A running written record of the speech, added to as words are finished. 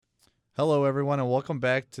Hello, everyone, and welcome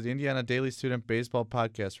back to the Indiana Daily Student Baseball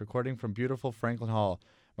Podcast, recording from beautiful Franklin Hall.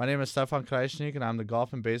 My name is Stefan Kreisnik, and I'm the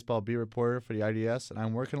golf and baseball beat reporter for the IDS, and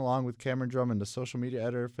I'm working along with Cameron Drummond, the social media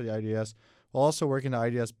editor for the IDS, while also working the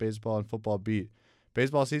IDS baseball and football beat.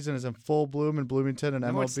 Baseball season is in full bloom in Bloomington, and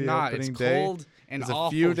No, MLB it's not. opening It's day cold and is awful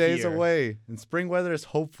a few days here. away, and spring weather is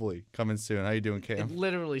hopefully coming soon. How you doing, It Cam?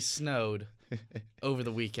 literally snowed over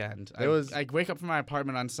the weekend. It was- I wake up from my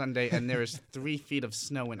apartment on Sunday and there is 3 feet of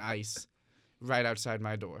snow and ice right outside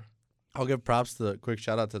my door. I'll give props to the quick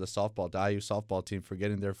shout out to the IU softball team for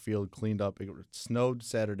getting their field cleaned up. It snowed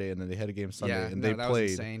Saturday, and then they had a game Sunday, and that was played.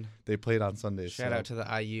 insane. They played on Sunday. Shout out to the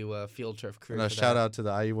IU field turf crew. And a for shout that. out to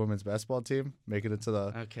the IU women's basketball team making it to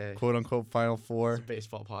the Okay. quote unquote Final It's Four. a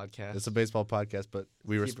baseball podcast. It's a baseball podcast, but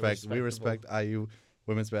we Keep it respect IU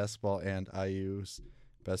women's basketball and IU's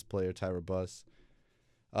best player Tyra Buss.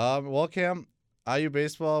 Well, Cam, IU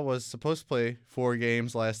baseball was supposed to play 4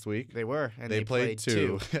 games last week. They were, and They played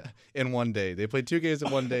 2 two. in one day. They played 2 games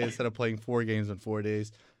in one day instead of playing 4 games in 4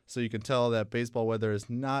 days. So you can tell that baseball weather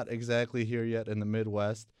is not exactly here yet in the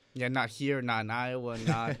Midwest. Yeah, not here, not in Iowa,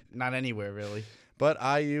 not anywhere really. But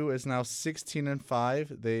IU is now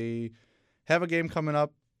 16-5. They have a game coming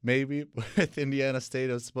up, maybe with Indiana State.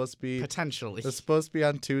 It was supposed to be Potentially.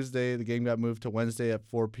 on Tuesday. The game got moved to Wednesday at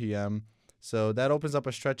 4 p.m. So that opens up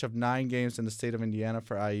a stretch of 9 games in the state of Indiana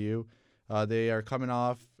for IU. They are coming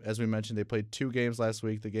off, as we mentioned, they played 2 games last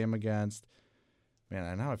week. The game against,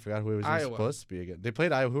 I forgot who it was even Iowa. supposed to be against. They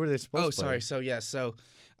played Iowa. Who were they supposed to play? So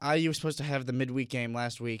IU was supposed to have the midweek game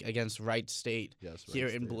last week against Wright State. Yes, Here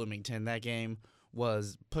Wright in State. Bloomington. That game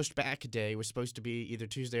was pushed back a day. It was supposed to be either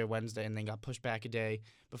Tuesday or Wednesday, and then got pushed back a day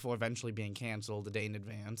before eventually being canceled a day in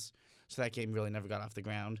advance. So that game really never got off the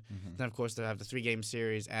ground. Mhm. Then, of course, they have the 3-game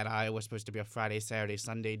series at Iowa, supposed to be a Friday, Saturday,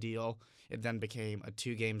 Sunday deal. It then became a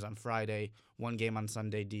 2 games on Friday, 1 game on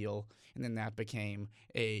Sunday deal, and then that became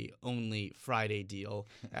a only Friday deal.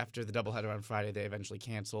 After the doubleheader on Friday, they eventually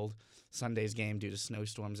canceled Sunday's game due to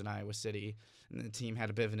snowstorms in Iowa City, and the team had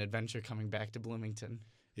a bit of an adventure coming back to Bloomington.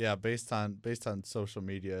 Yeah, based on social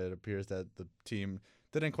media, it appears that the team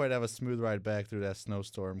didn't quite have a smooth ride back through that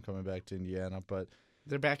snowstorm coming back to Indiana, but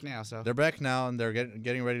They're back now, so they're back now, and they're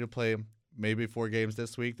getting ready to play maybe 4 games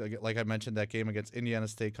this week. Like I mentioned, that game against Indiana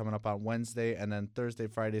State coming up on Wednesday, and then Thursday,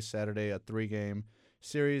 Friday, Saturday, a 3-game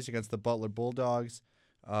series against the Butler Bulldogs.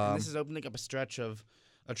 and this is opening up a stretch of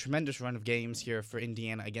a tremendous run of games here for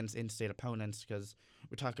Indiana against in-state opponents, because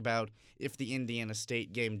we talk about if the Indiana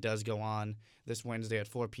State game does go on this Wednesday at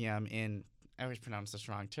 4 p.m. in, I always pronounce this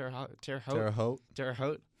wrong, Terre Haute? Terre Haute. Terre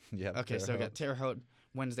Haute? Yeah. Okay, so we got Terre Haute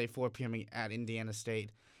Wednesday 4 p.m. at Indiana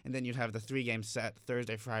State, and then you'd have the 3-game set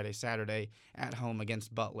Thursday, Friday, Saturday at home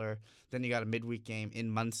against Butler. Then you got a midweek game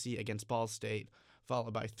in Muncie against Ball State,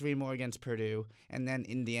 followed by 3 more against Purdue, and then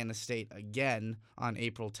Indiana State again on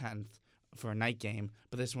April 10th for a night game,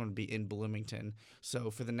 but this one would be in Bloomington.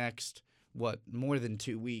 So for the next, more than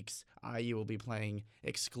 2 weeks, IU will be playing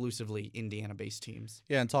exclusively Indiana-based teams.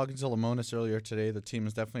 Yeah, and talking to Lamonis earlier today, the team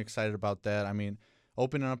is definitely excited about that. I mean,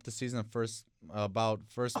 opening up the season first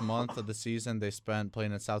month of the season, they spent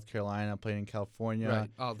playing in South Carolina, playing in California. Right.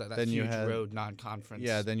 Oh, that Then you huge had- road non-conference.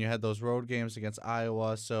 Yeah, then you had those road games against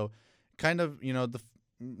Iowa. So kind of,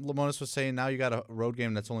 Lamonis was saying now you got a road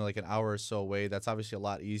game that's only like an hour or so away. That's obviously a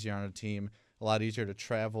lot easier on a team, a lot easier to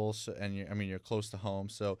travel, and you're close to home.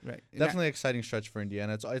 So Right. And definitely an exciting stretch for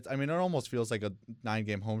Indiana. It almost feels like a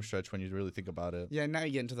 9-game home stretch when you really think about it. Yeah, now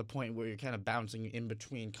you get into the point where you're kind of bouncing in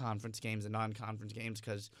between conference games and non-conference games,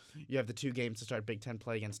 because you have the 2 games to start Big Ten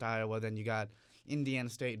play against Iowa. Then you got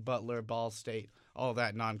Indiana State, Butler, Ball State, all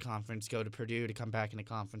that non-conference. Go to Purdue to come back into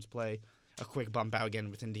conference play. A quick bump out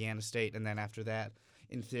again with Indiana State, and then after that,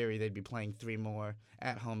 in theory, they'd be playing 3 more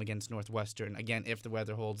at home against Northwestern. Again, if the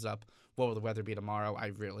weather holds up. What will the weather be tomorrow? I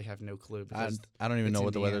really have no clue. Because I don't even it's know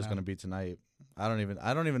what the weather's Indiana. going to be tonight. I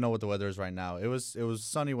don't even know what the weather is right now. It was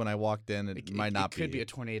sunny when I walked in. It might not It could be a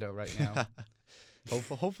tornado right now.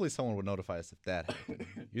 Hopefully someone would notify us if that happened.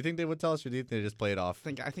 You think they would tell us, or do you think they just play it off?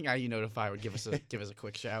 I think IU Notify would give us a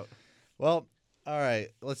quick shout. Well, all right.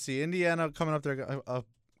 Let's see. Indiana coming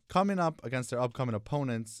up against their upcoming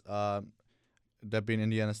opponents. That being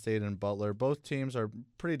Indiana State and Butler. Both teams are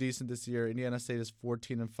pretty decent this year. Indiana State is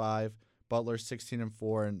 14-5. Butler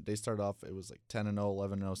 16-4, and they started off. It was like 10-0,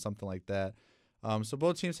 11-0, something like that. So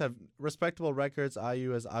both teams have respectable records. IU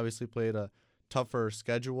has obviously played a tougher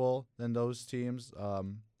schedule than those teams.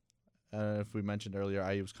 If we mentioned earlier,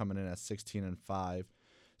 IU was coming in at 16-5.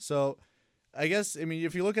 So I guess,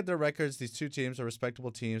 if you look at their records, these two teams are respectable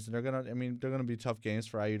teams, and they're gonna be tough games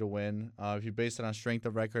for IU to win. If you base it on strength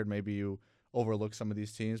of record, maybe you overlook some of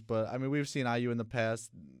these teams. But I mean, we've seen IU in the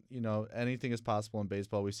past. Anything is possible in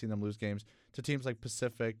baseball. We've seen them lose games to teams like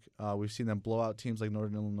Pacific. We've seen them blow out teams like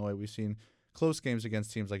Northern Illinois. We've seen close games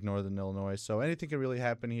against teams like Northern Illinois. So anything can really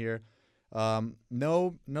happen here.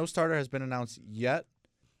 No starter has been announced yet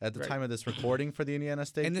at the Right. time of this recording for the Indiana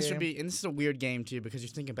State And this game. this is a weird game too, because you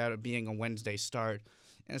think about it being a Wednesday start,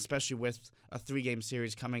 and especially with a 3-game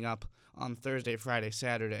series coming up on Thursday, Friday,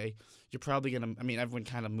 Saturday, you're probably gonna. I mean, everyone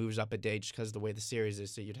kind of moves up a day just because of the way the series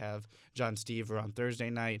is. So you'd have John Stever on Thursday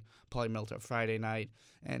night, Paulie Milto Friday night,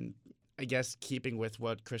 and I guess keeping with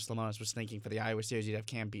what Chris Lemonis was thinking for the Iowa series, you'd have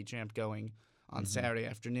Cam Champ going on Saturday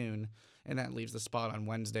afternoon, and that leaves the spot on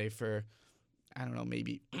Wednesday for, I don't know,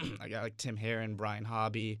 maybe a guy like Tim Herron, Brian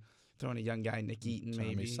Hobby, throwing a young guy, Nick Eaton,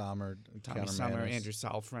 Tommy maybe. Sommer, Tommy Counter Summer, Manners. Andrew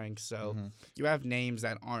Salfrank. So Mhm. you have names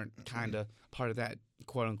that aren't kind of part of that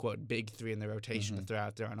quote-unquote big three in the rotation to throw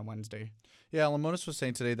out there on a Wednesday. Yeah, Lemonis was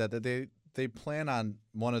saying today that they plan on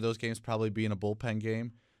one of those games probably being a bullpen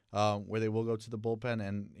game, where they will go to the bullpen,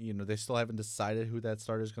 and they still haven't decided who that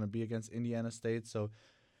starter is going to be against Indiana State. So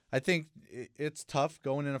I think it's tough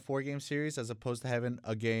going in a 4-game series as opposed to having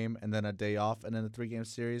a game and then a day off and then a 3-game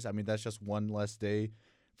series. I mean, that's just one less day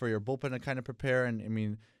for your bullpen to kind of prepare, and I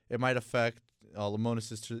mean, it might affect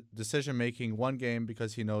Lemonis' decision making one game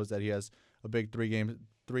because he knows that he has a big 3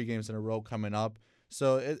 games in a row coming up.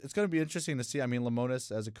 So it's going to be interesting to see. I mean,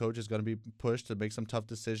 Lemonis as a coach is going to be pushed to make some tough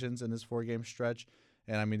decisions in this 4-game stretch.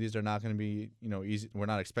 And, I mean, these are not going to be, easy. We're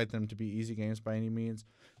not expecting them to be easy games by any means.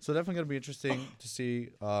 So definitely going to be interesting to see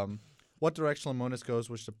what direction Lemonis goes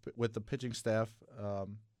with the pitching staff. I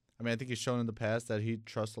mean, I think he's shown in the past that he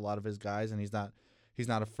trusts a lot of his guys, and he's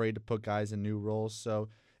not afraid to put guys in new roles. So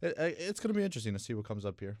it's going to be interesting to see what comes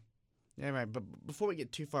up here. Yeah, right. But before we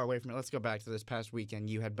get too far away from it, let's go back to this past weekend.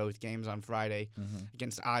 You had both games on Friday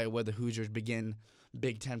against Iowa. The Hoosiers begin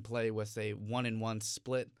Big Ten play with a 1-1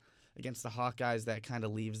 split against the Hawkeyes. That kind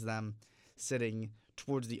of leaves them sitting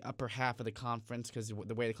towards the upper half of the conference because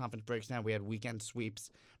the way the conference breaks down, we had weekend sweeps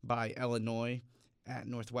by Illinois at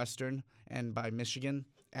Northwestern and by Michigan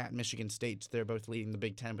at Michigan State. They're both leading the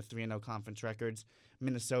Big Ten with 3-0 conference records.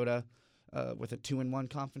 Minnesota with a 2-1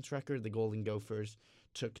 conference record. The Golden Gophers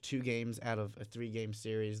took 2 games out of a 3-game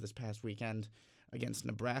series this past weekend against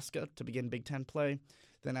Nebraska to begin Big Ten play.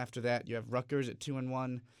 Then after that, you have Rutgers at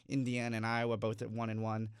 2-1, Indiana and Iowa both at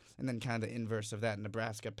 1-1, and then kind of the inverse of that,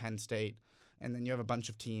 Nebraska, Penn State. And then you have a bunch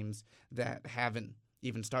of teams that haven't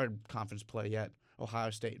even started conference play yet. Ohio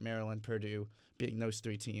State, Maryland, Purdue being those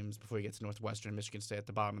 3 teams before you get to Northwestern and Michigan State at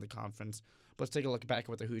the bottom of the conference. But let's take a look back at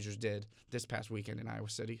what the Hoosiers did this past weekend in Iowa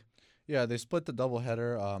City. Yeah, they split the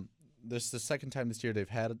doubleheader. This is the second time this year they've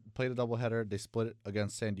played a doubleheader. They split it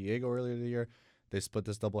against San Diego earlier in the year. They split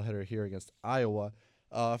this doubleheader here against Iowa.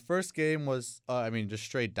 First game was, just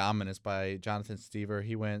straight dominance by Jonathan Stever.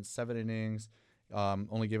 He went 7 innings,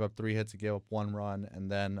 only gave up 3 hits and gave up 1 run. And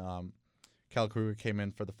then Cal Kruger came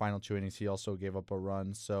in for the final 2 innings. He also gave up a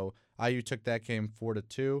run. So IU took that game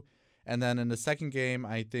 4-2. And then in the second game,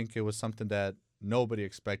 I think it was something that nobody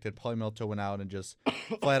expected. Paulie Milto went out and just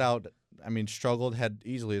flat out, struggled, had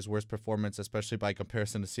easily his worst performance, especially by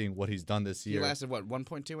comparison to seeing what he's done this year. He lasted,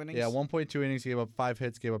 1.2 innings? Yeah, 1.2 innings. He gave up 5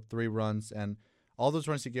 hits, gave up 3 runs, and all those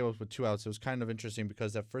runs he gave up with 2 outs. It was kind of interesting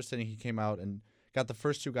because that first inning he came out and got the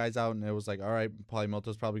first 2 guys out, and it was like, all right, Paulie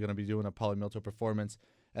Milto's probably going to be doing a Paulie Milto performance,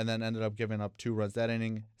 and then ended up giving up 2 runs that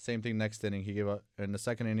inning. Same thing next inning. He gave up in the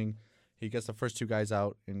second inning. He gets the first 2 guys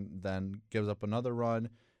out and then gives up another run,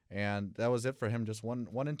 and that was it for him. Just 1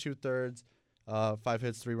 2/3, 5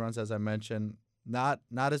 hits, 3 runs, as I mentioned. Not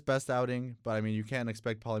his best outing, but you can't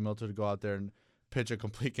expect Paulie Milto to go out there and pitch a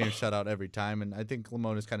complete game shutout every time. And I think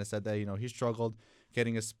Lemonis kind of said that he struggled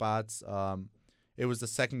getting his spots. It was the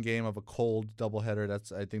second game of a cold doubleheader.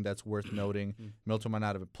 I think that's worth noting. Milto might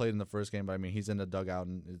not have played in the first game, but he's in the dugout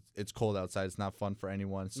and it's cold outside. It's not fun for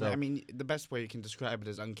anyone. So the best way you can describe it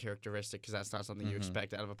is uncharacteristic because that's not something you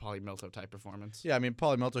expect out of a Paulie Milto type performance. Yeah,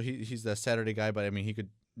 Paulie Milto, he's the Saturday guy, but he could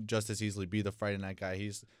just as easily be the Friday night guy.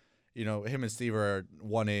 He's him and Stever are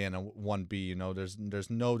 1A and a 1B. There's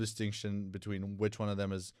no distinction between which one of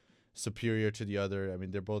them is superior to the other.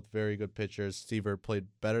 They're both very good pitchers. Stever played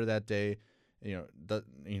better that day.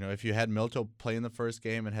 If you had Milto play in the first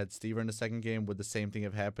game and had Stever in the second game, would the same thing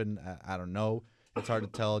have happened? I don't know. It's hard to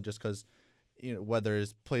tell just because weather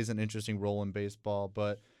plays an interesting role in baseball.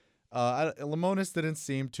 But Lemonis didn't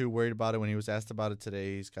seem too worried about it when he was asked about it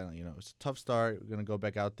today. He's kind of it's a tough start. We're gonna go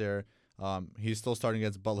back out there. He's still starting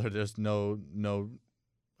against Butler. There's no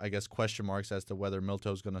I guess, question marks as to whether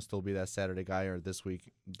Milto's going to still be that Saturday guy or this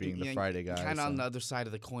week being the Friday guy. Kind of on the other side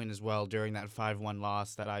of the coin as well. During that 5-1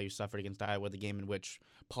 loss that IU suffered against Iowa, the game in which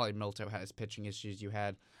Pauly Milto has pitching issues, you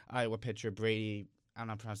had Iowa pitcher Brady. I don't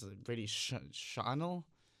know how to pronounce it. Brady Schonnell.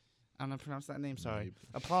 I don't know how to pronounce that name. Sorry. Maybe.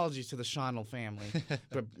 Apologies to the Schonnell family.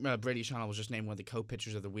 But Brady Schonnell was just named one of the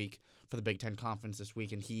co-pitchers of the week for the Big Ten Conference this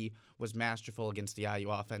week, and he was masterful against the IU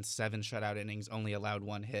offense. 7 shutout innings, only allowed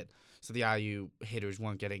 1 hit. So the IU hitters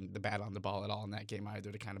weren't getting the bat on the ball at all in that game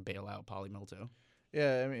either to kind of bail out Pauly Milto.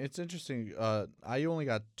 Yeah, I mean, it's interesting. IU only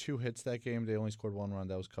got 2 hits that game. They only scored 1 run.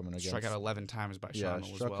 That was coming against. Struck out 11 times by Schonnell as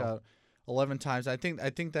well. Struck out 11 times. I think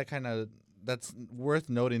that kind of that's worth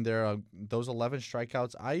noting there. Those 11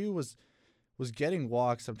 strikeouts, IU was getting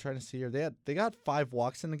walks. I'm trying to see here. They got 5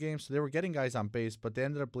 walks in the game, so they were getting guys on base, but they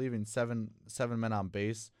ended up leaving seven men on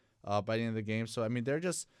base by the end of the game. So I mean, they're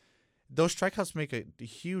just those strikeouts make a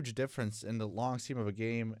huge difference in the long scheme of a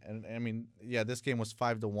game. And I mean, yeah, this game was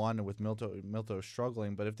 5-1 with Milto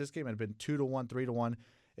struggling, but if this game had been 2-1, 3-1,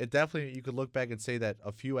 it definitely you could look back and say that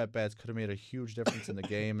a few at bats could have made a huge difference in the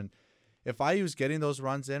game. And if IU's getting those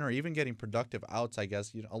runs in or even getting productive outs, I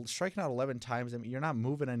guess, striking out 11 times, I mean, you're not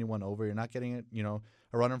moving anyone over. You're not getting it,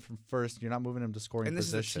 a runner from first. You're not moving him to scoring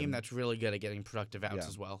position. And this is a team that's really good at getting productive outs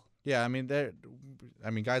as well. Yeah, I mean,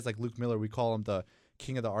 guys like Luke Miller, we call him the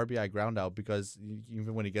king of the RBI ground out because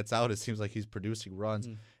even when he gets out, it seems like he's producing runs.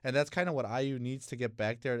 And that's kind of what IU needs to get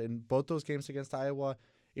back there. In both those games against Iowa,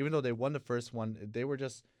 even though they won the first one, they were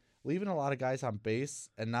just leaving a lot of guys on base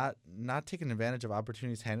and not taking advantage of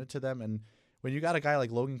opportunities handed to them. And when you got a guy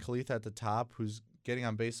like Logan Kalitha at the top who's getting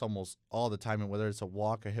on base almost all the time, and whether it's a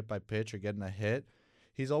walk, a hit by pitch, or getting a hit,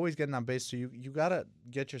 he's always getting on base. So you got to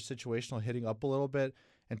get your situational hitting up a little bit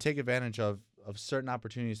and take advantage of certain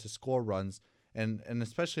opportunities to score runs. And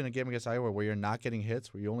especially in a game against Iowa where you're not getting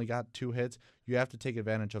hits, where you only got 2 hits, you have to take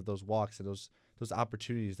advantage of those walks and those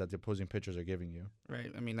opportunities that the opposing pitchers are giving you.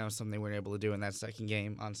 Right. I mean, that was something they weren't able to do in that second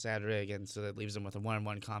game on Saturday again, so that leaves them with a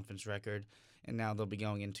 1-1 conference record. And now they'll be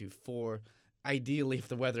going into 4. Ideally, if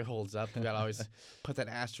the weather holds up, you got to always put that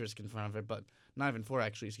asterisk in front of it, but not even 4,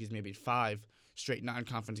 actually, maybe 5 straight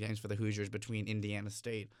non-conference games for the Hoosiers between Indiana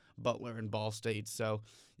State, Butler, and Ball State. So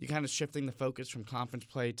you're kind of shifting the focus from conference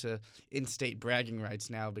play to in-state bragging rights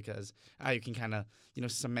now because you can kind of,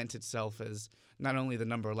 cement itself as not only the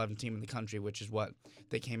number 11 team in the country, which is what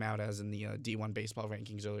they came out as in the D1 baseball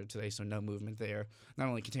rankings earlier today, so no movement there. Not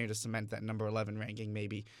only continue to cement that number 11 ranking,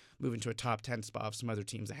 maybe move into a top 10 spot if some other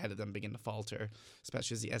teams ahead of them begin to falter,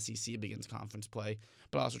 especially as the SEC begins conference play,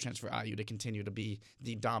 but also chance for IU to continue to be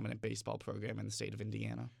the dominant baseball program in the state of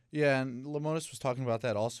Indiana. Yeah, and Lemonis was talking about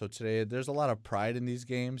that also today. There's a lot of pride in these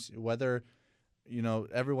games, whether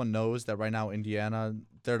everyone knows that right now Indiana,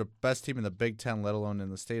 they're the best team in the Big Ten, let alone in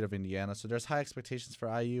the state of Indiana. So there's high expectations for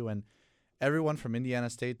IU, and everyone from Indiana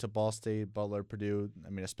State to Ball State, Butler, Purdue, I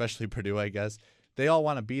mean, especially Purdue, I guess, they all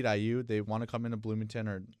want to beat IU. They want to come into Bloomington,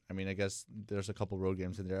 or, I mean, I guess there's a couple road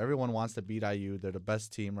games in there. Everyone wants to beat IU. They're the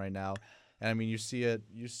best team right now. And, I mean, you see it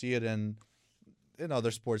in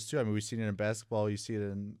other sports, too. I mean, we've seen it in basketball. You see it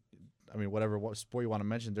in, whatever sport you want to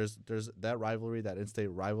mention. There's that rivalry, that in-state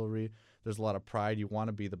rivalry. There's a lot of pride. You want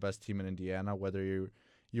to be the best team in Indiana, whether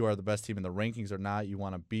you are the best team in the rankings or not. You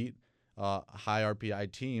want to beat high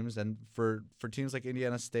RPI teams. And for teams like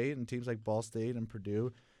Indiana State and teams like Ball State and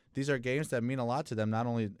Purdue, these are games that mean a lot to them, not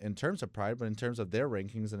only in terms of pride, but in terms of their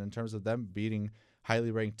rankings and in terms of them beating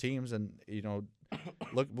highly ranked teams. And,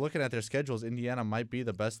 looking at their schedules, Indiana might be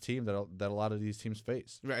the best team that a lot of these teams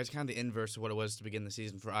face. Right. It's kind of the inverse of what it was to begin the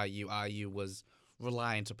season for IU. IU was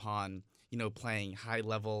reliant upon, playing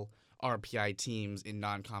high-level RPI teams in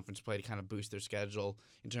non-conference play to kind of boost their schedule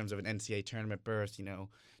in terms of an NCAA tournament berth,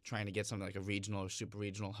 trying to get something like a regional or super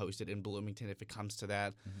regional hosted in Bloomington if it comes to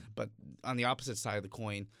that. Mm-hmm. But on the opposite side of the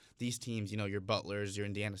coin, these teams, your Butlers, your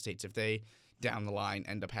Indiana States, if they down the line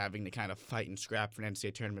end up having to kind of fight and scrap for an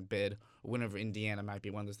NCAA tournament bid, or whenever Indiana might be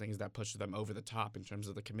one of those things that pushes them over the top in terms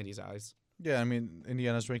of the committee's eyes. Yeah, I mean,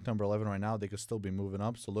 Indiana's ranked number 11 right now. They could still be moving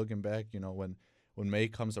up. So looking back, when May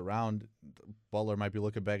comes around, Butler might be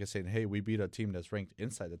looking back and saying, hey, we beat a team that's ranked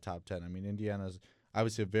inside the top 10. I mean, Indiana's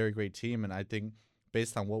obviously a very great team, and I think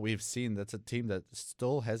based on what we've seen, that's a team that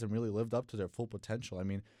still hasn't really lived up to their full potential. I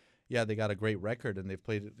mean, yeah, they got a great record, and they've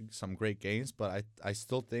played some great games, but I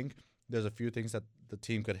still think there's a few things that the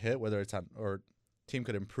team could hit, team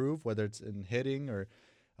could improve, whether it's in hitting or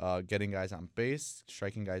getting guys on base,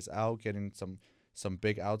 striking guys out, getting some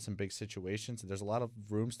big outs in big situations. There's a lot of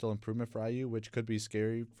room still improvement for IU, which could be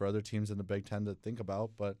scary for other teams in the Big Ten to think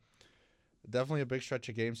about. But definitely a big stretch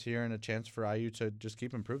of games here and a chance for IU to just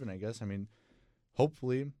keep improving, I guess. I mean,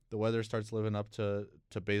 hopefully the weather starts living up to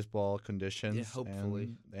baseball conditions. Yeah, hopefully.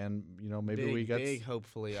 And maybe big, we get big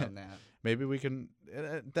hopefully on that. maybe we can.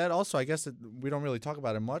 That also, I guess, we don't really talk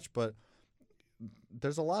about it much, but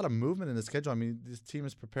there's a lot of movement in the schedule. I mean, this team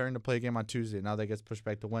is preparing to play a game on Tuesday. Now that gets pushed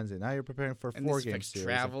back to Wednesday. Now you're preparing for a And 4-game this affects series.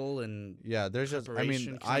 travel and Yeah, there's just. I mean,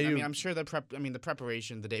 preparation. 'Cause IU. I'm sure the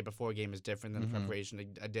preparation the day before a game is different than the preparation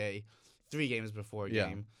a day, 3 games before a Yeah.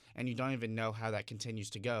 game, and you don't even know how that continues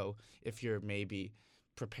to go if you're maybe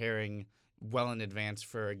preparing well in advance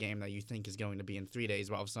for a game that you think is going to be in 3 days,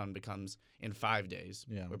 but all of a sudden becomes in 5 days,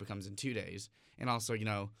 Yeah. or becomes in 2 days, and also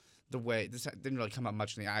the way this didn't really come up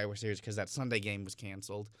much in the Iowa series because that Sunday game was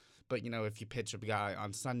canceled. But if you pitch a guy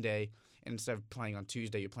on Sunday and instead of playing on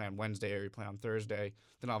Tuesday, you play on Wednesday or you play on Thursday,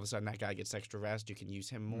 then all of a sudden that guy gets extra rest. You can use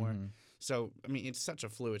him more. So I mean, it's such a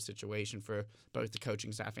fluid situation for both the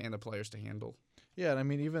coaching staff and the players to handle. Yeah, and I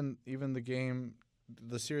mean, even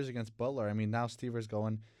the series against Butler. I mean, now Stever's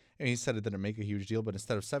going. And he said it didn't make a huge deal, but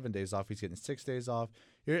instead of 7 days off, he's getting 6 days off.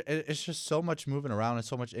 It's just so much moving around and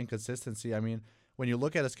so much inconsistency. I mean, when you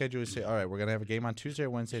look at a schedule, you say, all right, we're going to have a game on Tuesday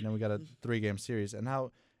or Wednesday, and then we got a 3-game series. And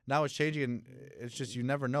now it's changing, and it's just you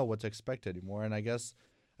never know what to expect anymore. And I guess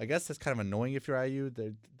that's kind of annoying if you're IU.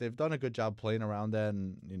 They've done a good job playing around that,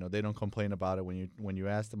 and they don't complain about it when you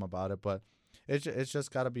ask them about it. But it's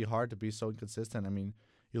just got to be hard to be so inconsistent. I mean,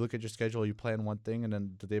 you look at your schedule, you plan one thing, and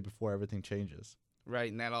then the day before everything changes.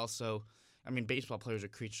 Right, and that also, I mean, baseball players are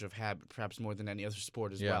creatures of habit, perhaps more than any other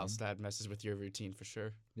sport as well. So that messes with your routine for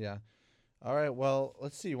sure. Yeah. All right. Well,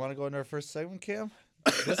 let's see. You want to go into our first segment, Cam?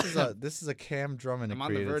 This is a Cam Drummond. I'm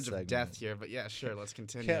on the verge segment. of death here, but yeah, sure. Let's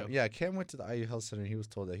continue. Cam went to the IU Health Center. And he was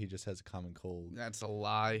told that he just has a common cold. That's a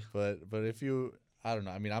lie. But if you, I don't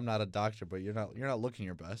know. I mean, I'm not a doctor, but you're not looking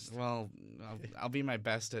your best. Well, I'll be my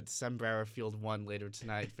best at Sembrauer Field 1 later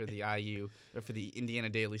tonight for the IU or for the Indiana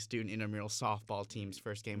Daily Student Intramural softball team's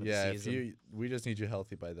first game of the season. We just need you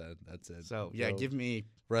healthy by then. That's it. So yeah, give me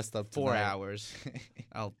rest up 4 tonight. hours.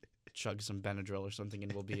 I'll chug some Benadryl or something,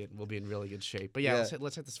 and we'll be in really good shape. But yeah,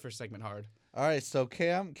 let's hit this first segment hard. All right, so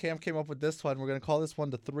Cam came up with this one. We're gonna call this one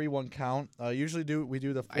the 3-1 count. Usually we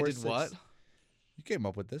do the 4-6. I did what? You came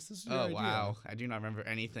up with this. This is your idea. Wow! I do not remember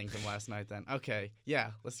anything from last night. Then okay,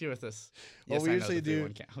 yeah, let's hear with this. Well, Yes, we I know usually the do.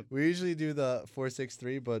 3-1 count. We usually do the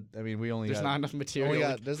 4-6-3, but I mean, we only There's got, not enough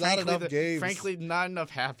material. there's not enough games. Frankly, not enough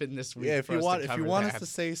happened this week. Yeah, if for you us want to if you cover want that. us to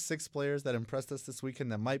say 6 players that impressed us this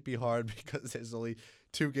weekend, that might be hard because there's only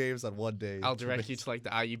 2 games on one day. I'll direct you to like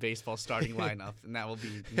the IU baseball starting lineup, and that will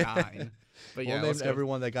be 9. But yeah, we'll name let's go.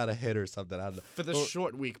 everyone that got a hit or something. I don't know. For the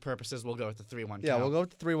short week purposes, we'll go with the 3-1 Yeah, count. we'll go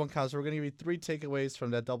with the 3-1 count. So we're gonna give you 3 takeaways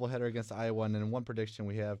from that doubleheader against Iowa, and then 1 prediction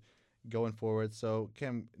we have going forward. So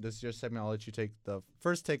Kim, this is your segment. I'll let you take the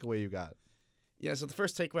first takeaway you got. Yeah, so the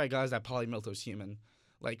first takeaway I got is that Pauly Milto's human.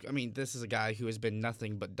 Like, I mean, this is a guy who has been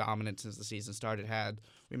nothing but dominant since the season started.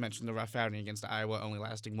 We mentioned the rough outing against Iowa, only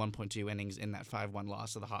lasting 1.2 innings in that 5-1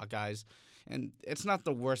 loss to the Hawkeyes. And it's not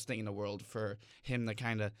the worst thing in the world for him to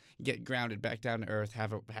kind of get grounded back down to earth,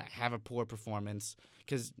 have a poor performance,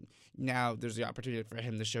 because now there's the opportunity for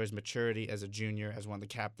him to show his maturity as a junior, as one of the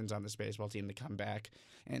captains on this baseball team, to come back,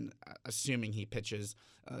 and assuming he pitches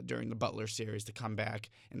during the Butler series, to come back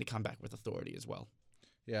with authority as well.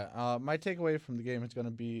 Yeah, my takeaway from the game is going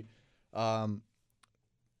to be, I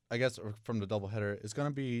guess, from the doubleheader, is going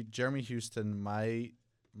to be Jeremy Houston might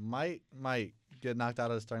get knocked out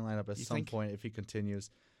of the starting lineup at some point if he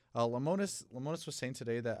continues. Lemonis was saying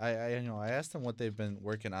today that I asked him what they've been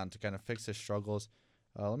working on to kind of fix his struggles.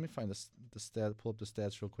 Let me find the stat. Pull up the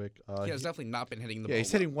stats real quick. He has definitely not been hitting the ball. Yeah,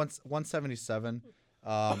 he's hitting 177.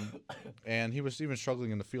 And he was even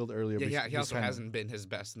struggling in the field earlier. Yeah, he also hasn't been his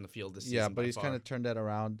best in the field this season. Yeah, but he's kind of turned that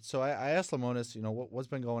around. So I asked Lemonis, what's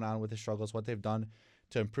been going on with his struggles, what they've done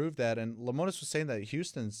to improve that. And Lemonis was saying that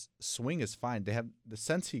Houston's swing is fine. They have,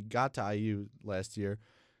 since he got to IU last year,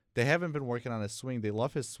 they haven't been working on his swing. They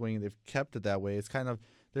love his swing. They've kept it that way. It's kind of,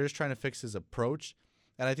 they're just trying to fix his approach.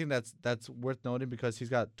 And I think that's worth noting because he's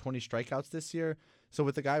got 20 strikeouts this year. So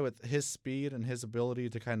with a guy with his speed and his ability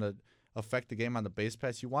to kind of affect the game on the base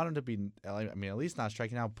pass, you want him to be, I mean, at least not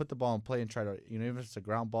striking out, put the ball in play and try to, even if it's a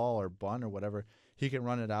ground ball or bunt or whatever, he can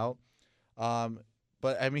run it out.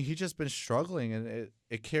 But, I mean, he's just been struggling, and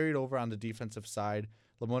it carried over on the defensive side.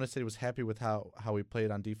 Lemonis said he was happy with how he played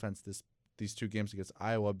on defense these 2 games against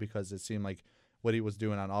Iowa because it seemed like what he was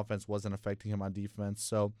doing on offense wasn't affecting him on defense.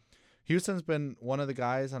 So Houston's been one of the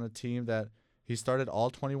guys on a team that he started all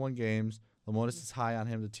 21 games. Lemonis is high on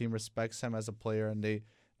him. The team respects him as a player, and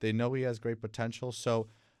they know he has great potential. So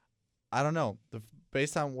I don't know.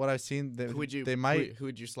 Based on what I've seen, they might. Who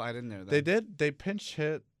would you slide in there? Then? They did. They pinch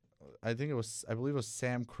hit I believe it was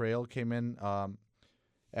Sam Crail came in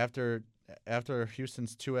after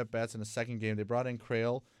Houston's 2 at bats in the second game. They brought in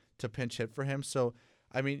Crail to pinch hit for him. So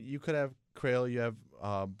I mean, you could have Crail, you have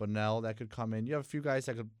Bunnell that could come in. You have a few guys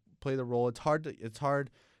that could play the role. It's hard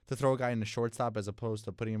to throw a guy in the shortstop as opposed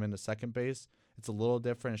to putting him into second base. It's a little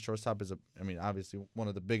different. Shortstop is obviously one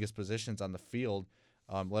of the biggest positions on the field,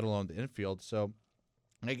 let alone the infield. So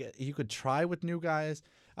you could try with new guys.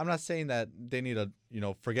 I'm not saying that they need to,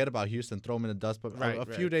 forget about Houston, throw him in the dust, but a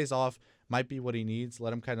few days off might be what he needs.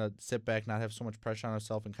 Let him kind of sit back, not have so much pressure on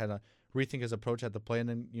himself, and kind of rethink his approach at the plate. And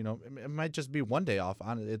then, it might just be one day off.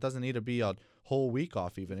 It doesn't need to be a whole week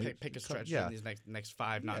off even. Pick a stretch in these next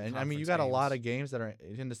 5 non-conference and you got a lot of games that are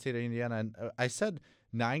in the state of Indiana. And I said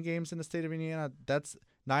 9 games in the state of Indiana. That's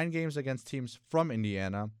 9 games against teams from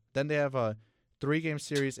Indiana. Then they have a 3-game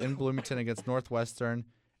series in Bloomington against Northwestern,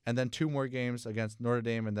 and then 2 more games against Notre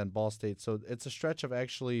Dame and then Ball State. So it's a stretch of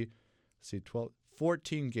actually,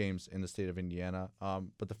 14 games in the state of Indiana.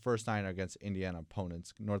 But the first 9 are against Indiana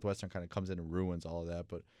opponents. Northwestern kind of comes in and ruins all of that,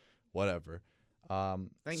 but whatever.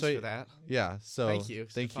 Thanks for that. Yeah. So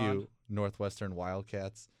thank you, Northwestern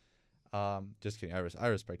Wildcats. Just kidding. I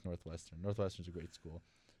respect Northwestern. Northwestern's a great school.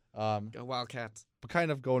 Go Wildcats. But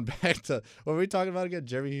kind of going back to what were we talking about again?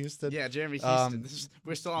 Jeremy Houston. Yeah, Jeremy Houston.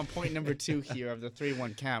 We're still on point number 2 here of the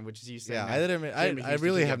 3-1 count, which is you saying. Yeah, I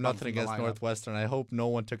really have nothing against Northwestern. I hope no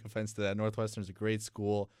one took offense to that. Northwestern's a great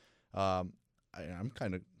school. My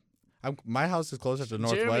house is closer to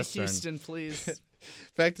Northwestern. Jeremy Houston, please.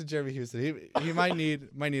 Back to Jeremy Houston. He might need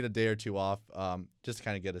a day or 2 off, just to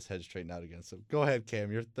kind of get his head straightened out again. So go ahead,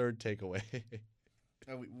 Cam. Your third takeaway.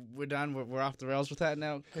 We're done. We're off the rails with that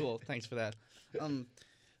now. Cool. Thanks for that.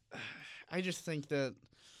 I just think that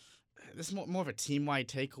this is more of a team-wide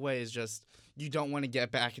takeaway. Is just you don't want to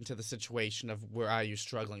get back into the situation of where IU's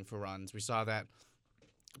struggling for runs. We saw that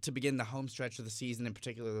to begin the home stretch of the season, in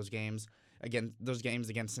particular those games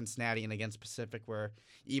against Cincinnati and against Pacific, where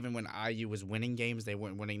even when IU was winning games, they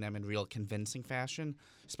weren't winning them in real convincing fashion,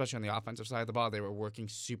 especially on the offensive side of the ball. They were working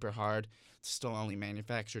super hard to still only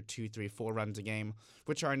manufacture 2, 3, 4 runs a game,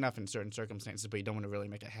 which are enough in certain circumstances, but you don't want to really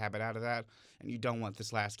make a habit out of that. And you don't want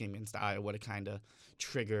this last game against Iowa to kind of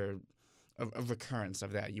trigger a recurrence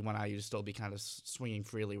of that. You want IU to still be kind of swinging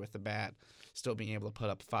freely with the bat, still being able to put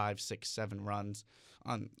up 5, 6, 7 runs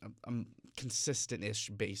on a consistent-ish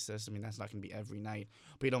basis. I mean, that's not going to be every night,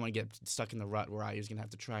 but you don't want to get stuck in the rut where IU's going to have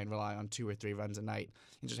to try and rely on 2 or 3 runs a night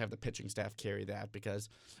and just have the pitching staff carry that, because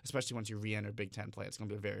especially once you re-enter Big Ten play, it's going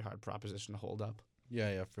to be a very hard proposition to hold up.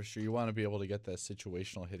 Yeah, for sure. You want to be able to get that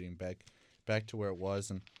situational hitting back to where it was.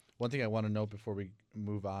 And one thing I want to note before we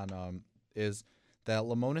move on is that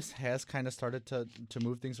Lemonis has kind of started to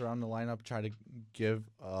move things around the lineup, try to give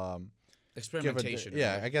experimentation.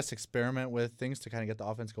 I guess experiment with things to kind of get the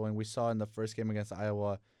offense going. We saw in the first game against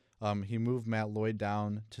Iowa, he moved Matt Lloyd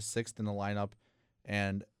down to 6th in the lineup,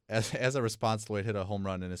 and as a response, Lloyd hit a home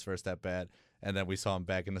run in his first at bat, and then we saw him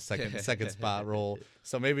back in the second spot role.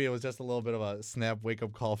 So maybe it was just a little bit of a snap wake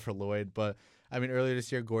up call for Lloyd. But I mean, earlier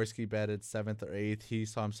this year, Gorski batted 7th or 8th. He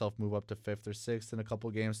saw himself move up to 5th or 6th in a couple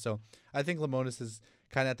games. So I think Lemonis is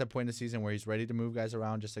kind of at that point in the season where he's ready to move guys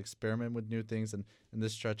around, just experiment with new things, and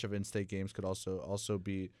this stretch of in-state games could also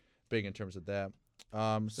be big in terms of that.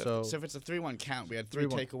 So if it's a 3-1 count, we had 3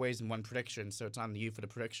 takeaways and 1 prediction, so it's on you for the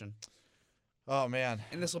prediction. Oh, man.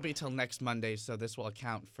 And this will be till next Monday, so this will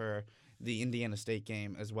account for the Indiana State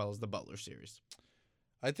game as well as the Butler series.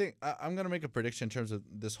 I think I'm going to make a prediction in terms of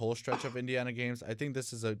this whole stretch of Indiana games. I think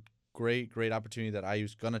this is a great opportunity that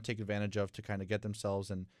IU's going to take advantage of to kind of get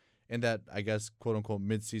themselves in that, I guess, quote-unquote,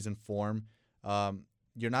 mid-season form.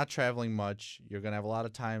 You're not traveling much. You're going to have a lot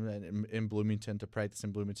of time in Bloomington to practice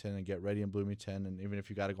in Bloomington and get ready in Bloomington. And even if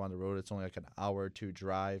you got to go on the road, it's only like an hour or 2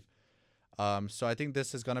 drive. So I think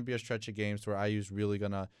this is going to be a stretch of games where IU's really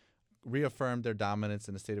going to reaffirm their dominance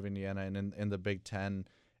in the state of Indiana and in the Big Ten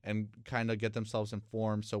and kind of get themselves in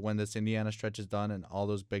form. So when this Indiana stretch is done and all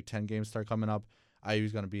those Big Ten games start coming up,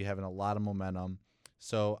 IU's going to be having a lot of momentum.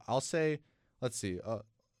 So I'll say, let's see,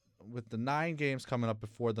 with the 9 games coming up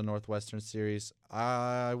before the Northwestern series,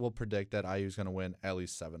 I will predict that IU's going to win at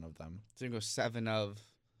least 7 of them. So you go 7 of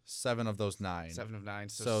those 9. 7 of 9.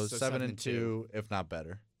 So 7-2, if not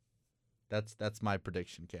better. That's my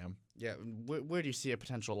prediction, Cam. Yeah, where do you see a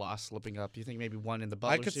potential loss slipping up? Do you think maybe 1 in the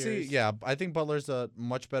Butler series? I think Butler's a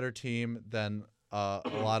much better team than a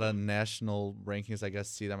lot of national rankings, I guess,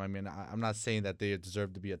 see them. I mean, I'm not saying that they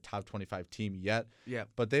deserve to be a top 25 team yet. Yeah.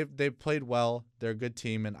 But they've played well. They're a good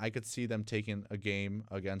team, and I could see them taking a game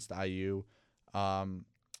against IU. And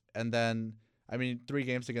then I mean, 3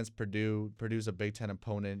 games against Purdue. Purdue's a Big Ten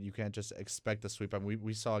opponent. You can't just expect a sweep. I mean,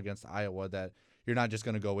 we saw against Iowa that you're not just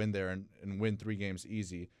going to go in there and win 3 games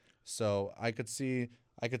easy. So I could see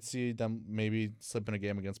them maybe slipping a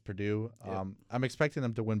game against Purdue. Yep. I'm expecting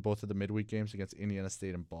them to win both of the midweek games against Indiana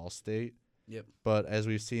State and Ball State. Yep. But as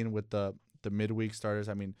we've seen with the midweek starters,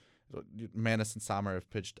 I mean, Manis and Sommer have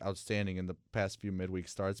pitched outstanding in the past few midweek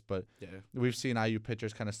starts, but Yeah. we've seen IU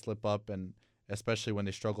pitchers kind of slip up, and especially when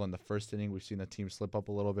they struggle in the first inning, we've seen a team slip up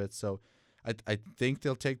a little bit. So I think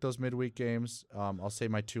they'll take those midweek games. I'll say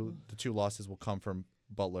the 2 losses will come from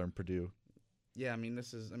Butler and Purdue. Yeah, I mean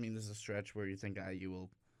this is a stretch where you think IU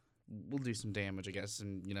will do some damage, I guess,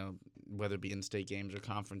 and whether it be in-state games or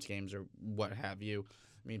conference games or what have you.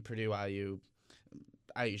 I mean Purdue, IU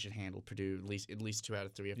should handle Purdue at least 2 out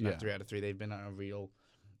of 3, if not 3 out of 3. They've been on a real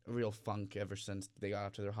funk ever since they got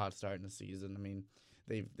off to their hot start in the season. I mean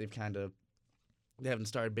they haven't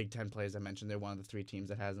started Big Ten play, as I mentioned. They're one of the 3 teams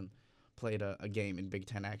that hasn't played a game in Big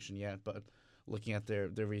Ten action yet, but looking at their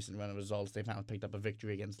recent run of results, they finally picked up a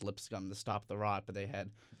victory against Lipscomb to stop the rot, but they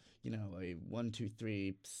had, a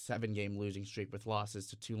 7-game losing streak with losses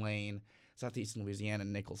to Tulane, Southeastern Louisiana,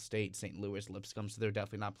 Nicholls State, St. Louis, Lipscomb, so they're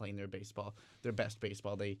definitely not playing their best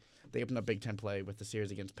baseball. They opened up Big Ten play with the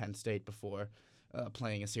series against Penn State before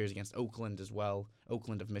playing a series against Oakland as well,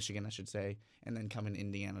 Oakland of Michigan, I should say, and then come in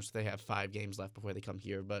Indiana, so they have 5 games left before they come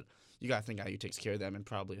here, but you got to think IU takes care of them and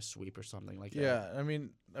probably a sweep or something like that. Yeah, I mean,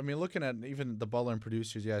 looking at even the Butler and Purdue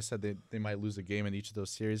series, I said they might lose a game in each of those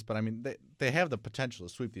series, but I mean, they have the potential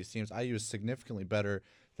to sweep these teams. IU is significantly better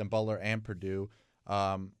than Butler and Purdue.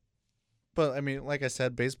 But, I mean, like I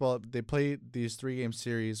said, baseball, they play these 3-game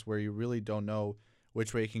series where you really don't know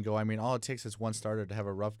which way it can go. I mean, all it takes is one starter to have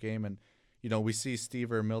a rough game, and, we see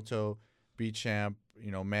Stever, Milto, Beauchamp,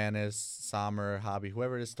 Manis, Sommer, Hobby,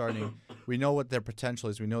 whoever it is starting, we know what their potential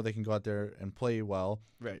is. We know they can go out there and play well.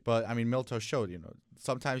 Right. But, I mean, Milto showed,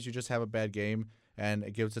 sometimes you just have a bad game, and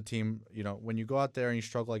it gives the team, when you go out there and you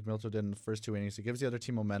struggle like Milto did in the first 2 innings, it gives the other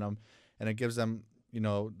team momentum, and it gives them,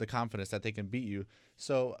 the confidence that they can beat you.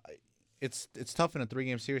 So it's tough in a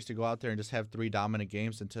 3-game series to go out there and just have 3 dominant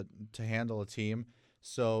games and to handle a team.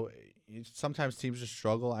 So sometimes teams just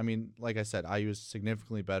struggle. I mean, like I said, IU is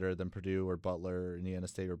significantly better than Purdue or Butler or Indiana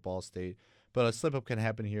State or Ball State, but a slip-up can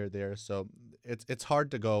happen here or there. So it's hard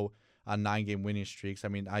to go on 9-game winning streaks. I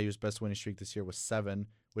mean, IU's best winning streak this year was 7,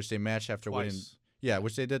 which they matched after winning. Yeah,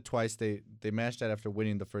 which they did twice. They matched that after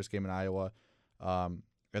winning the first game in Iowa, and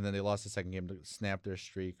then they lost the second game to snap their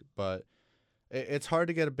streak. But it's hard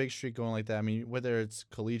to get a big streak going like that. I mean, whether it's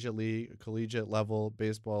collegiate level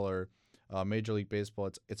baseball or Major League Baseball,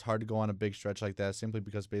 it's hard to go on a big stretch like that simply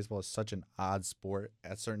because baseball is such an odd sport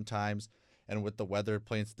at certain times, and with the weather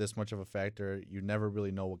playing this much of a factor, you never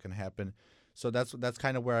really know what can happen. So that's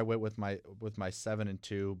kind of where I went with my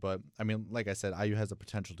 7-2. But I mean, like I said, IU has the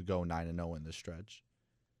potential to go 9-0 in this stretch.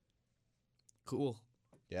 Cool.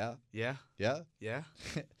 Yeah. Yeah. Yeah. Yeah.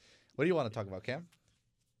 What do you want to talk about, Cam?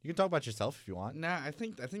 You can talk about yourself if you want. Nah, I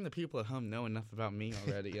think the people at home know enough about me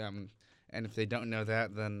already. And if they don't know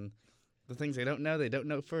that, then the things they don't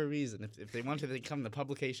know for a reason. If they want to, they come to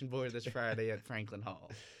publication board this Friday at Franklin Hall.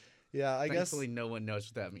 Yeah, I guess. Thankfully, no one knows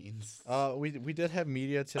what that means. We did have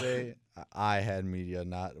media today. I had media,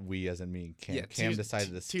 not we as in me and Cam. Yeah, Cam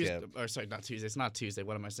decided to skip. Not Tuesday. It's not Tuesday.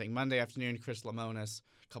 What am I saying? Monday afternoon, Chris Lamonis,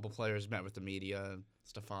 a couple players met with the media.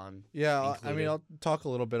 Stefan. Yeah, included. I mean, I'll talk a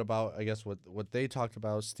little bit about, I guess, what they talked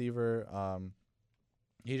about. Stever,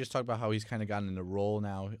 he just talked about how he's kind of gotten in the role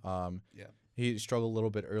now. Yeah. He struggled a little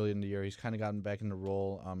bit early in the year. He's kind of gotten back in the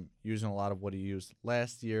role, using a lot of what he used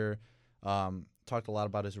last year. Talked a lot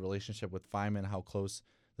about his relationship with Feynman, how close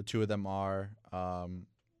the two of them are.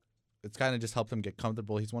 It's kind of just helped him get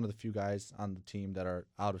comfortable. He's one of the few guys on the team that are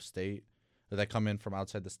out of state, or that come in from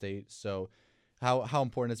outside the state. So how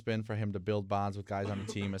important it's been for him to build bonds with guys on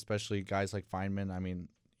the team, especially guys like Feynman. I mean,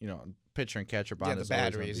 pitcher and catcher bond the is always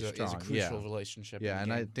battery going to be is strong. a crucial relationship. Yeah,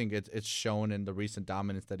 and I think it's shown in the recent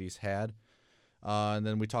dominance that he's had. And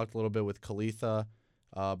then we talked a little bit with Kalitha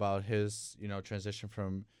about his, transition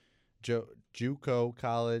from JUCO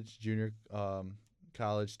college, junior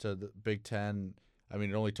college to the Big Ten. I mean,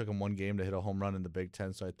 it only took him 1 game to hit a home run in the Big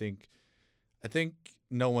Ten, so I think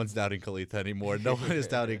no one's doubting Kalitha anymore. No one is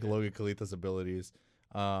doubting Logan Kalitha's abilities.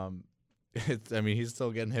 He's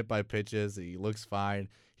still getting hit by pitches. He looks fine.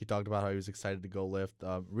 He talked about how he was excited to go lift.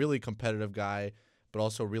 Really competitive guy, but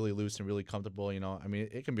also really loose and really comfortable. I mean,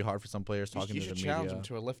 it can be hard for some players talking you to the should media. challenge him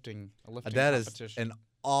to a lifting That competition. is an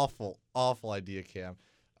awful idea, Cam.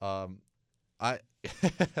 Oh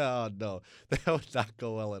no, that would not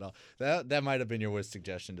go well at all. That might have been your worst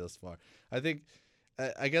suggestion thus far. I think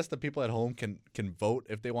I guess the people at home can vote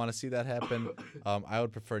if they want to see that happen. I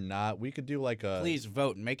would prefer not. We could do like a. Please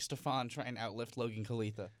vote. Make Stefan try and outlift Logan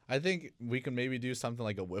Kalitha. I think we can maybe do something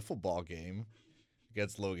like a wiffle ball game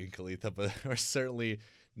against Logan Kalitha, but we're certainly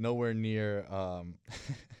nowhere near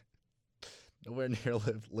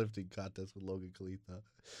lifting contest with Logan Kalitha.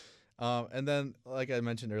 And then, like I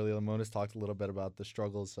mentioned earlier, Lemonis talked a little bit about the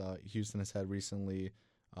struggles Houston has had recently.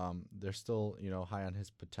 They're still, high on his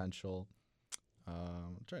potential.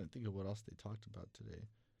 I'm trying to think of what else they talked about today.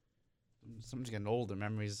 Someone's getting older.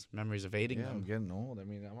 Memories evading Yeah, them. I'm getting old. I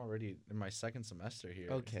mean, I'm already in my second semester here.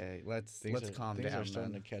 Okay, let's calm things down. are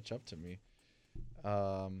starting to catch up to me.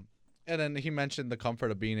 And then he mentioned the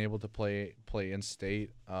comfort of being able to play in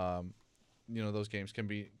state. Those games can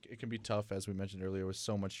be tough, as we mentioned earlier, with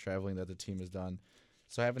so much traveling that the team has done.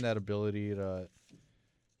 So having that ability to,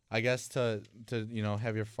 I guess, to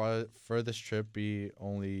have your furthest trip be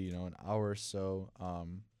only an hour or so,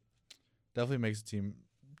 definitely makes the team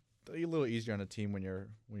a little easier on a team when you're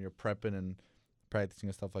prepping and practicing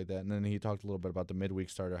and stuff like that. And then he talked a little bit about the midweek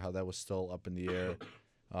starter, how that was still up in the air.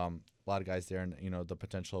 A lot of guys there, and the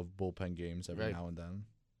potential of bullpen games every now and then.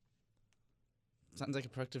 Sounds like a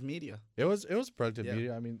productive media. It was productive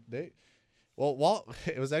media. I mean, while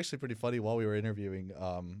it was actually pretty funny while we were interviewing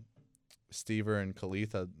Stever and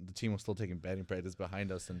Kalitha, the team was still taking batting practice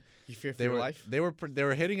behind us, and you fear for your life. They were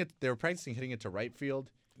hitting it. They were practicing hitting it to right field,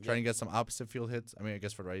 trying to get some opposite field hits. I mean, I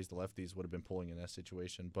guess for righties, the lefties would have been pulling in that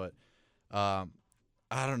situation, but I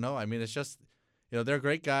don't know. I mean, it's just they're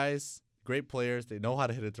great guys, great players. They know how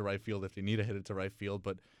to hit it to right field if they need to hit it to right field,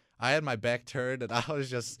 but I had my back turned, and I was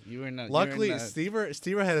just luckily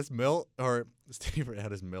Stever had his Stever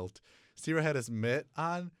had his mitt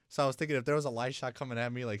on, so I was thinking if there was a light shot coming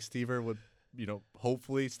at me, like Stever would,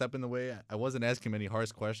 hopefully step in the way. I wasn't asking him any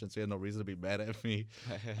harsh questions, so he had no reason to be mad at me.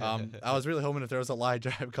 I was really hoping if there was a line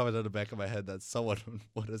drive coming out the back of my head that someone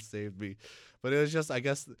would have saved me, but it was just, I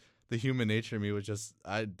guess, the human nature of me was just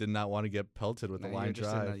I did not want to get pelted with the line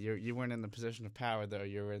drive. You weren't in the position of power though.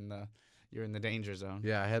 You're in the danger zone.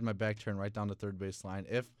 Yeah, I had my back turned right down the third base line.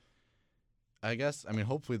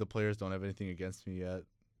 Hopefully the players don't have anything against me yet.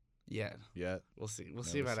 Yeah. We'll see. We'll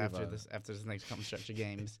see about after this next couple stretch of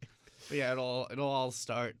games. But yeah, it'll all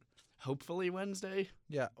start hopefully Wednesday.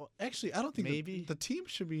 Yeah. Well, actually, I don't think maybe the team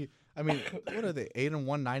should be. I mean, what are they? 8-1,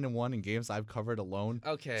 9-1 in games I've covered alone.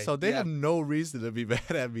 Okay. So they have no reason to be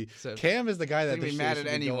mad at me. So Cam is the guy that be mad at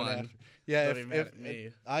anyone. Yeah.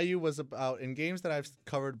 If IU was about in games that I've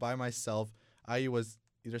covered by myself, IU was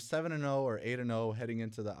either 7-0 or 8-0 heading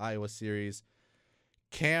into the Iowa series.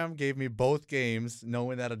 Cam gave me both games,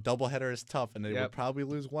 knowing that a doubleheader is tough, and they would probably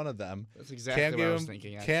lose one of them. That's exactly what I was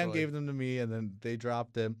thinking, actually. Cam gave them to me, and then they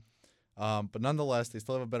dropped him. But nonetheless, they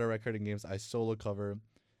still have a better record in games I solo cover.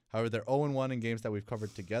 However, they're 0-1 in games that we've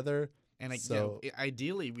covered together. And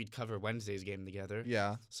ideally, we'd cover Wednesday's game together.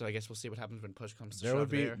 Yeah. So I guess we'll see what happens when push comes to shove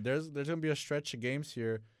there. There's going to be a stretch of games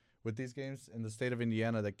here with these games in the state of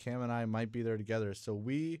Indiana that Cam and I might be there together. So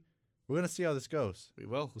we're going to see how this goes. We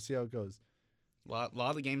will. We'll see how it goes. A lot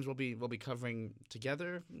of the games we'll be covering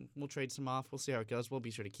together. We'll trade some off. We'll see how it goes. We'll be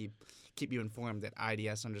sure to keep you informed at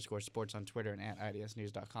IDS_sports on Twitter and at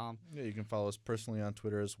IDSnews.com. Yeah, you can follow us personally on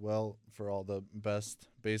Twitter as well for all the best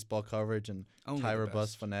baseball coverage and Tyra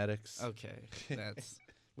Bus fanatics. Okay,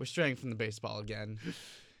 we're straying from the baseball again.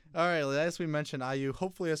 All right, as we mentioned, IU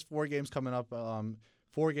hopefully has 4 games coming up.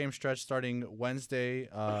 4-game stretch starting Wednesday,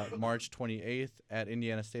 March 28th at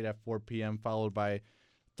Indiana State at 4 p.m., followed by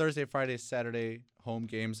Thursday, Friday, Saturday home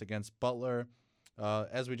games against Butler.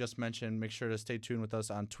 As we just mentioned, make sure to stay tuned with us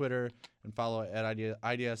on Twitter and follow at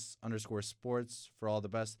IDS_sports for all the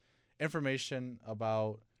best information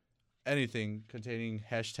about anything containing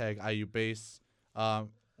 #IUBase.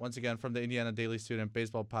 Once again, from the Indiana Daily Student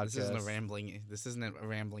Baseball Podcast. This isn't a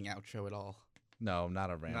rambling outro at all. No, not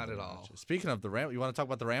a rambling. Not at all. Speaking of you want to talk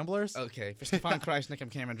about the Ramblers? Okay. For Stefan Kreisnick, I'm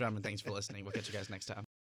Cameron Drummond. Thanks for listening. We'll catch you guys next time.